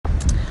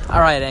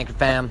Alright, Anchor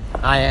fam,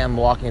 I am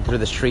walking through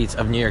the streets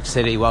of New York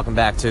City. Welcome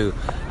back to,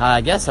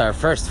 I guess, our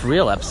first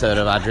real episode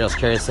of Adriel's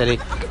Curious City.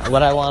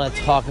 What I want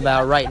to talk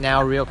about right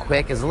now real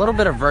quick is a little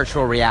bit of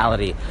virtual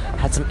reality.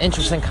 Had some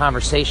interesting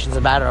conversations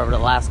about it over the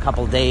last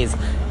couple days,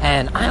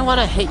 and I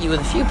want to hit you with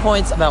a few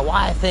points about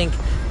why I think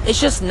it's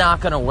just not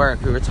going to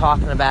work. We were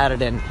talking about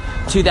it in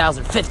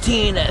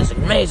 2015 as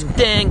an amazing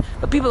thing,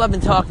 but people have been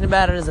talking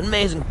about it as an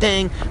amazing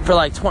thing for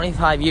like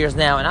 25 years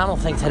now, and I don't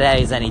think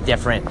today is any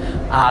different.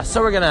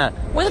 So we're going to,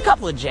 with a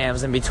couple of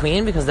jams in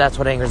between, because that's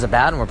what Anchor's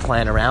about, and we're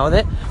playing around with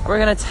it, we're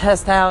going to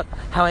test out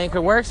how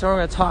Anchor works, and we're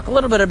going to talk a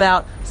little bit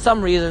about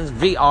some reasons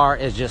VR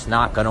is just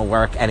not going to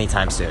work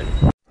anytime soon.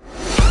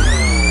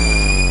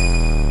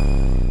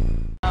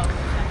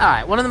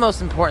 Alright, one of the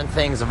most important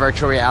things of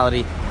virtual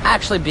reality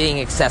actually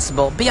being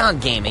accessible beyond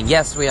gaming.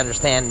 Yes, we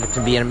understand it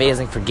can be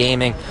amazing for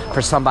gaming,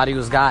 for somebody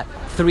who's got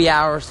 3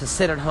 hours to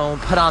sit at home,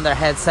 put on their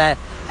headset,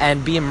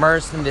 and be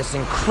immersed in this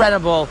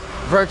incredible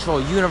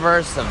virtual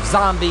universe of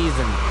zombies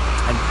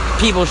and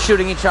people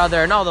shooting each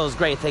other and all those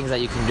great things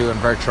that you can do in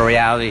virtual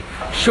reality.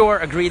 Sure,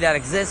 agree that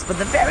exists, but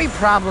the very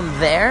problem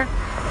there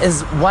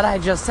is what I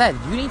just said.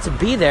 You need to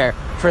be there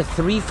for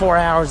 3-4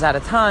 hours at a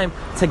time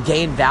to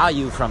gain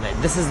value from it.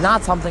 This is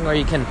not something where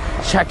you can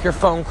check your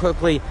phone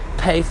quickly,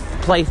 play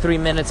 3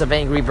 minutes of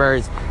Angry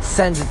Birds,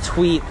 send a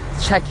tweet,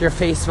 check your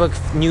Facebook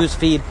news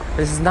feed.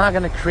 This is not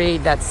going to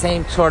create that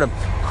same sort of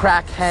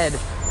crackhead,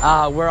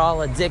 we're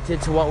all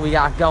addicted to what we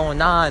got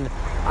going on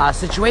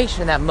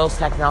situation that most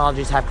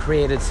technologies have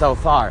created so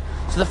far.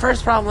 So the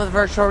first problem with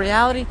virtual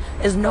reality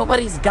is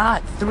nobody's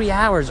got 3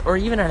 hours or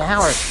even an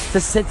hour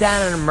to sit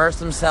down and immerse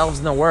themselves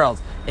in the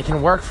world. It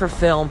can work for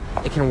film,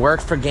 it can work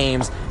for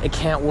games, it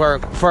can't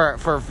work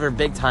for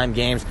big time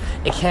games,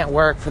 it can't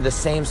work for the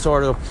same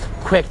sort of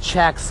quick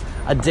checks,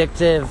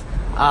 addictive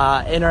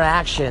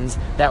interactions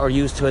that we're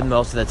used to in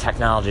most of the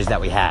technologies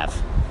that we have.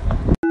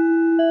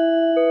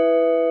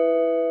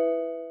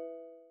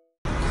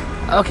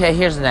 Okay,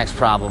 here's the next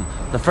problem.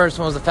 The first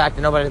one was the fact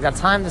that nobody's got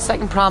time. The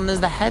second problem is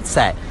the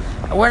headset.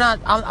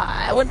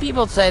 When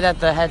people say that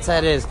the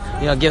headset is,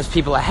 gives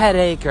people a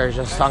headache or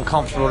just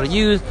uncomfortable to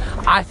use,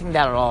 I think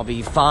that'll all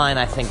be fine.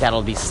 I think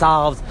that'll be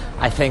solved.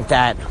 I think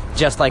that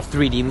just like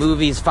 3D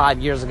movies 5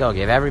 years ago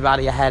gave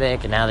everybody a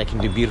headache, and now they can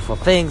do beautiful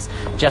things,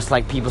 just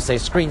like people say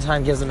screen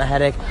time gives them a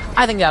headache,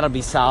 I think that'll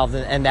be solved,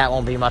 and that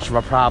won't be much of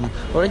a problem.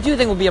 What I do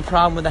think will be a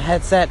problem with the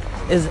headset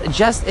is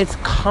just it's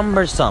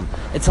cumbersome.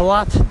 It's a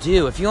lot to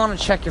do. If you want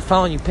to check your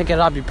phone, you pick it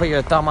up, you put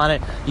your thumb on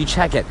it, you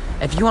check it.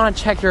 If you want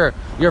to check your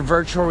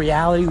virtual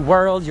reality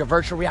world, your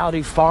virtual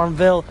reality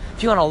Farmville,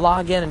 if you want to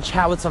log in and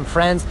chat with some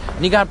friends,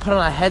 and you got to put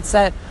on a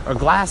headset or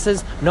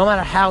glasses, no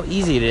matter how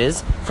easy it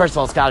is, first of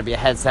all, it's got to be a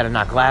headset and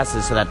not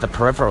glasses so that the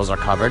peripherals are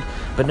covered,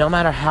 but no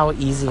matter how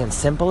easy and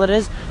simple it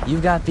is,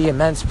 you've got the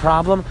immense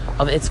problem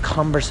of it's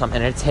cumbersome,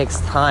 and it takes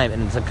time,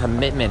 and it's a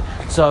commitment.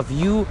 So if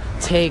you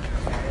take,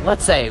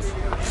 let's say,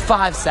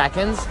 5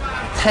 seconds,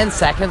 10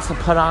 seconds to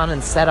put on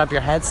and set up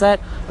your headset,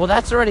 well,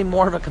 that's already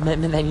more of a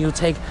commitment than you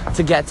take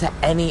to get to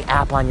any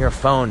app on your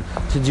phone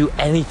to do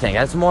anything.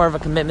 That's more of a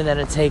commitment than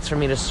it takes for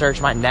me to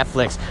search my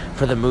Netflix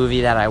for the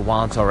movie that I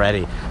want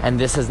already. And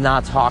this is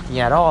not talking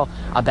at all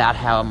about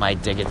how it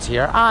might dig into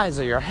your eyes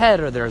or your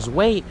head or there's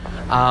weight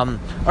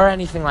or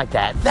anything like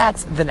that.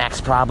 That's the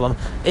next problem.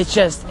 It's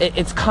just,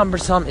 it's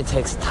cumbersome, it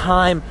takes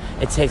time,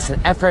 it takes an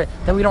effort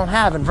that we don't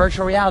have, and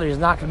virtual reality is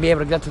not going to be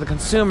able to get to the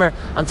consumer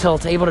until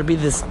it's able to be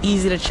this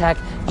easy to check,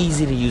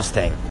 easy to use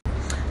thing.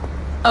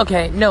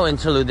 Okay, no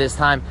interlude this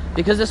time,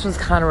 because this one's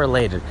kind of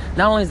related.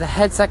 Not only is the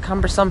headset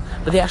cumbersome,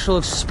 but the actual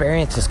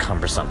experience is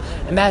cumbersome.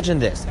 Imagine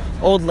this.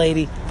 Old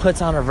lady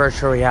puts on her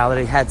virtual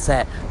reality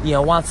headset,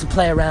 wants to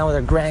play around with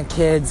her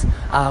grandkids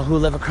who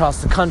live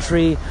across the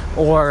country,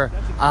 or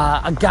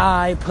a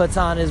guy puts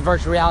on his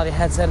virtual reality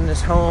headset in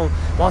his home,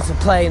 wants to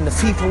play in the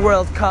FIFA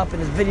World Cup in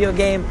his video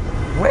game.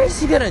 Where is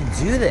he going to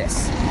do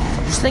this?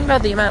 Just think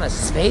about the amount of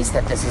space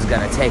that this is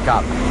going to take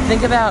up.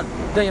 Think about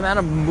the amount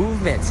of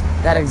movement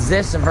that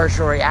exists in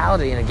virtual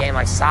reality in a game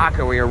like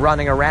soccer where you're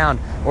running around,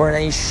 or in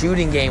any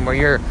shooting game where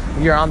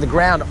you're on the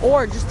ground.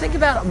 Or just think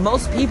about,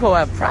 most people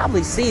have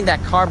probably seen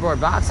that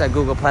cardboard box that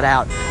Google put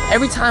out.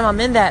 Every time I'm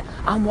in that,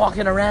 I'm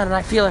walking around and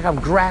I feel like I'm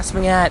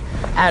grasping at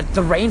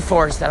the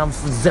rainforest that I'm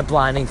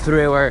ziplining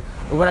through, or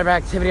whatever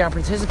activity I'm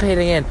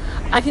participating in.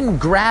 I can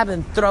grab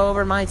and throw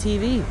over my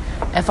TV.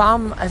 If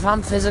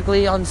I'm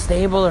physically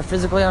unstable or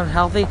physically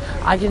unhealthy,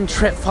 I can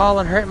trip, fall,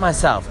 and hurt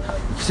myself.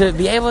 To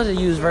be able to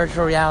use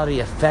virtual reality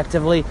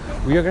effectively,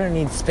 we're going to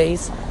need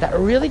space that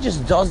really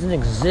just doesn't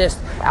exist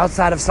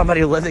outside of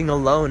somebody living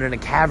alone in a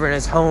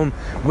cavernous home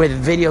with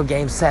video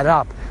games set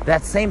up.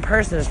 That same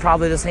person is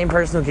probably the same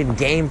person who can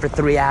game for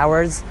 3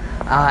 hours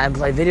and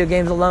play video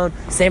games alone.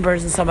 Same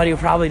person, somebody who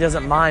probably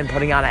doesn't mind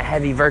putting on a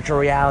heavy virtual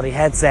reality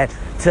headset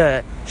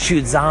to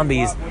shoot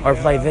zombies or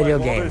play video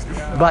games.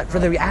 But for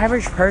the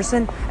average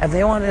person, if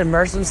they want to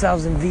immerse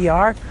themselves in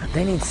VR,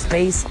 they need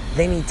space,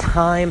 they need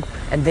time,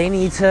 and they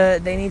need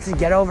to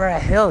get over a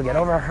hill, get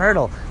over a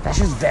hurdle. That's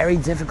just very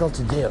difficult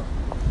to do.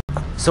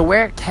 So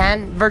where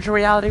can virtual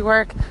reality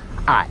work?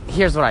 Alright,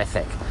 here's what I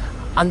think.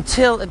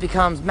 until it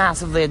becomes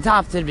massively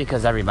adopted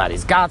because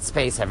everybody's got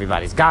space,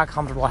 everybody's got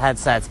comfortable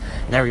headsets,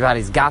 and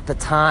everybody's got the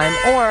time,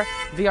 or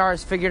VR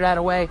has figured out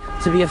a way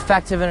to be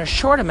effective in a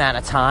short amount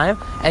of time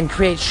and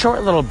create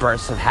short little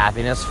bursts of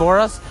happiness for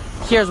us.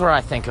 Here's where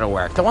I think it'll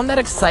work. The one that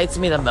excites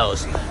me the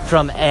most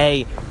from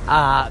a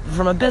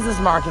business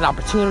market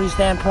opportunity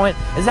standpoint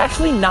is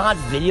actually not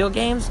video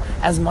games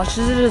as much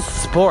as it is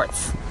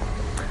sports.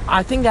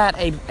 I think that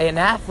an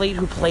athlete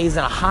who plays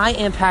in a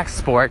high-impact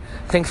sport,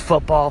 think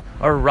football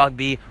or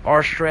rugby or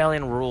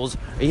Australian rules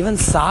or even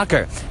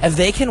soccer, if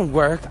they can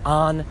work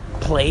on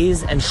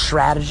plays and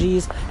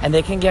strategies and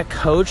they can get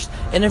coached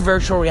in a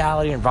virtual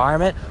reality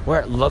environment where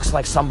it looks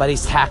like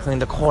somebody's tackling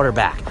the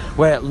quarterback,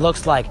 where it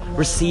looks like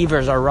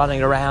receivers are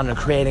running around and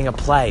creating a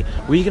play,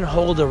 where you can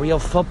hold a real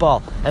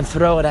football and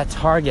throw it at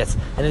targets,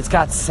 and it's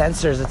got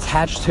sensors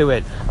attached to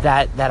it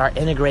that are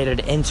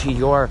integrated into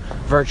your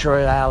virtual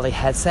reality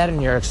headset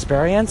and your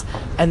experience.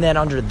 And then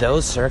under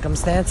those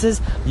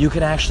circumstances, you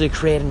can actually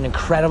create an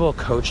incredible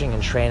coaching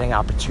and training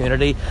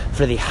opportunity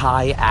for the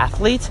high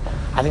athlete.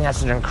 I think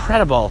that's an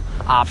incredible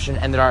option,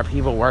 and there are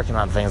people working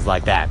on things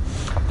like that.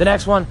 The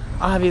next one,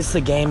 obviously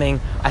gaming.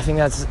 I think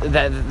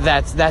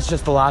that's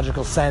just the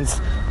logical sense.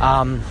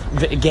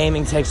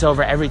 Gaming takes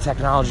over every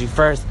technology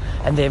first,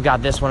 and they've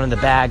got this one in the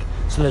bag,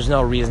 so there's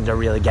no reason to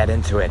really get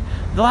into it.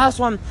 The last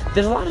one,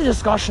 there's a lot of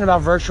discussion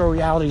about virtual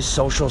reality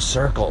social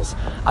circles,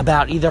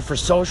 about either for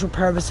social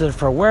purposes,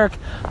 for work,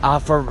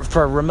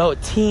 for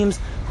remote teams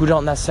who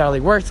don't necessarily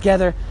work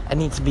together and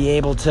need to be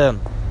able to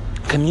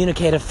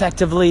communicate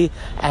effectively,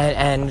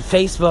 and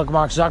Facebook,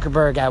 Mark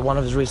Zuckerberg, at one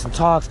of his recent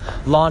talks,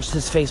 launched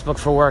his Facebook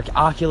for Work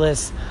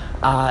Oculus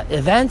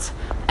event,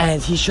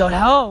 and he showed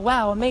how, oh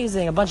wow,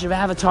 amazing, a bunch of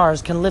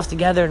avatars can live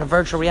together in a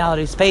virtual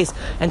reality space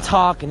and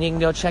talk, and you can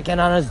go check in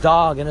on his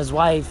dog and his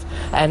wife,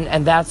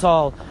 and that's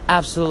all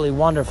absolutely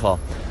wonderful.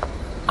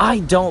 I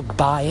don't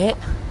buy it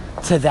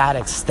to that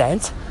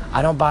extent.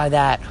 I don't buy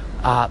that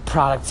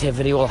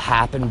productivity will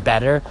happen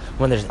better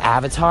when there's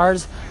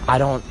avatars. I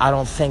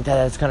don't think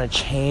that it's going to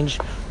change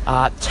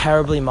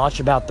terribly much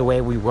about the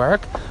way we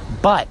work,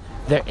 but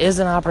there is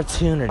an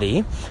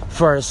opportunity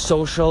for a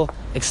social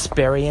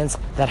experience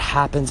that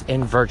happens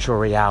in virtual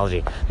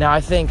reality. Now, I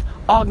think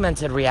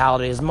augmented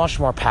reality is much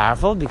more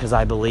powerful because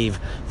I believe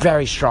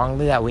very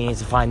strongly that we need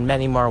to find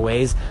many more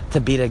ways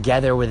to be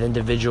together with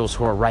individuals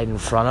who are right in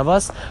front of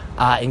us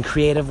in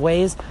creative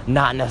ways,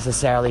 not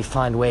necessarily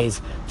find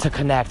ways to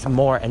connect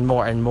more and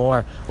more and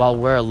more while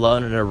we're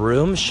alone in a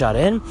room, shut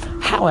in.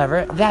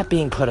 However, that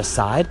being put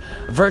aside,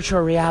 virtual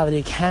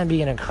reality can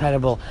be an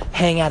incredible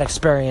hangout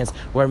experience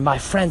where my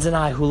friends and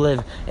I who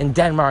live in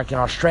Denmark and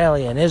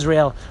Australia and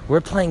Israel,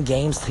 we're playing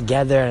games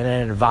together in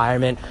an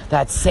environment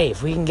that's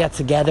safe. We can get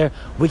together,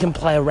 we can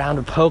play a round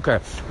of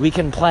poker, we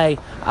can play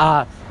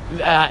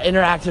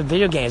interactive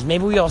video games.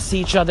 Maybe we all see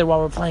each other while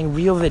we're playing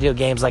real video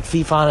games like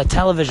FIFA on a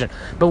television,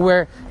 but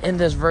we're in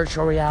this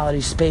virtual reality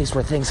space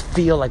where things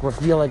feel like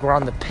we're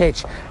on the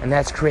pitch, and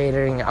that's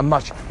creating a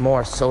much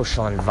more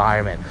social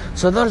environment.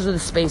 So those are the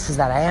spaces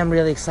that I am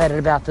really excited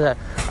about the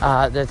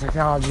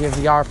technology of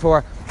VR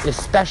for,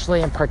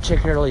 especially and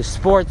particularly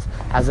sports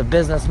as a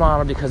business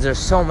model, because there's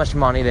so much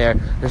money there,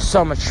 there's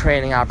so much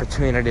training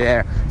opportunity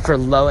there for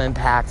low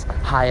impact,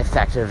 high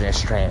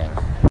effectiveness training.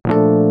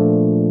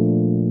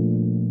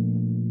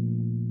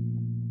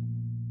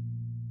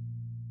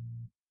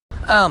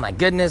 Oh my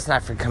goodness, and I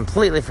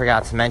completely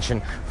forgot to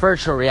mention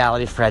virtual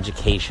reality for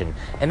education.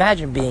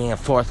 Imagine being a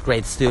 4th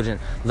grade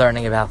student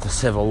learning about the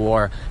Civil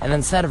War, and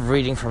instead of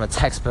reading from a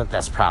textbook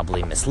that's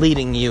probably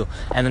misleading you,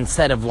 and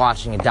instead of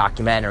watching a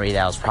documentary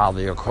that was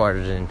probably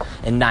recorded in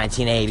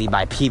 1980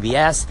 by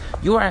PBS,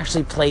 you are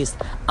actually placed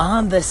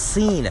on the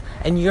scene,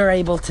 and you're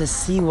able to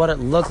see what it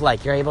looked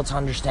like. You're able to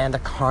understand the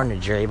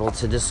carnage. You're able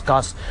to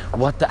discuss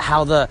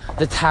how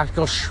the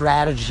tactical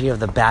strategy of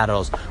the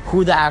battles,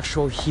 who the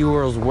actual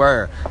heroes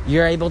were.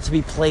 You're able to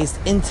be placed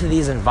into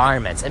these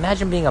environments.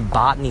 Imagine being a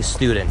botany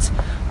student,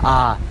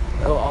 a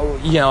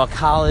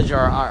college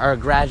or a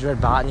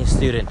graduate botany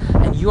student,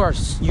 and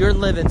you're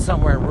living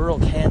somewhere in rural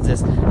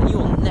Kansas, and you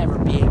will never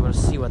be able to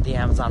see what the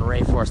Amazon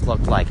rainforest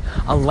looked like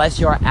unless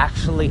you are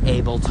actually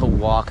able to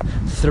walk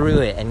through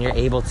it, and you're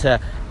able to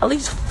at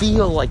least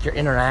feel like you're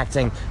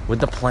interacting with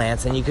the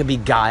plants, and you can be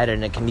guided,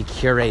 and it can be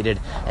curated,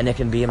 and it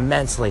can be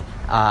immensely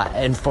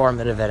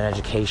informative and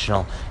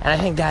educational. And I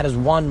think that is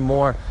one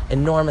more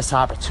enormous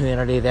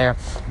opportunity there.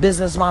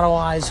 Business model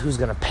wise, who's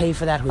going to pay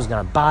for that? Who's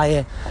going to buy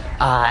it?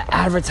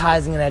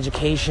 Advertising and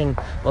education,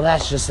 well,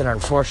 that's just an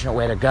unfortunate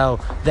way to go.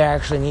 There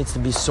actually needs to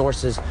be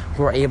sources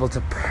who are able to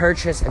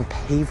purchase and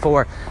pay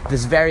for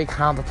this very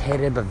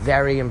complicated but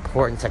very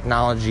important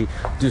technology.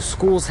 Do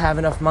schools have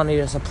enough money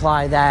to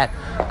supply that?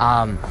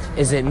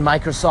 Is it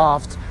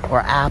Microsoft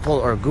or Apple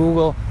or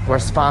Google? who are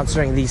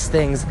sponsoring these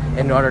things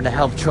in order to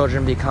help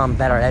children become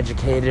better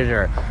educated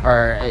or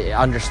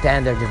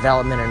understand their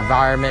development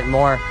environment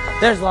more.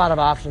 There's a lot of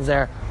options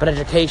there, but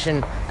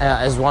education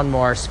is one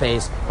more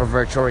space where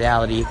virtual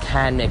reality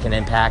can make an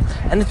impact.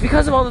 And it's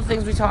because of all the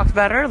things we talked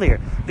about earlier,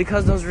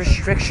 because those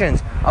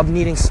restrictions of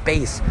needing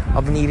space,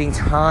 of needing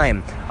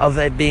time, of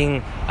it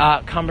being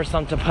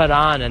cumbersome to put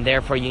on, and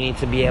therefore you need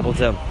to be able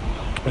to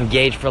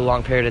engage for a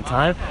long period of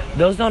time,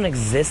 those don't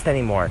exist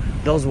anymore.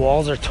 Those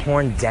walls are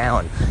torn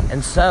down.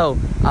 And so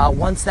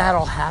once that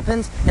all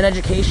happens in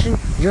education,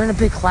 you're in a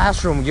big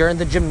classroom, you're in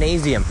the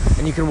gymnasium,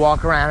 and you can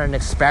walk around and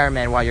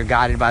experiment while you're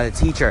guided by the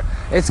teacher.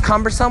 It's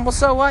cumbersome, well,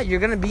 so what? You're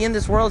going to be in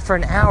this world for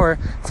an hour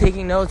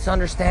taking notes,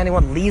 understanding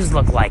what leaves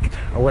look like,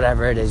 or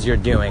whatever it is you're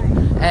doing.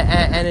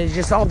 And it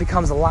just all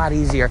becomes a lot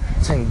easier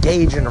to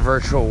engage in a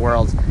virtual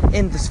world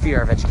in the sphere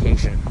of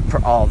education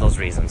for all those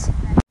reasons.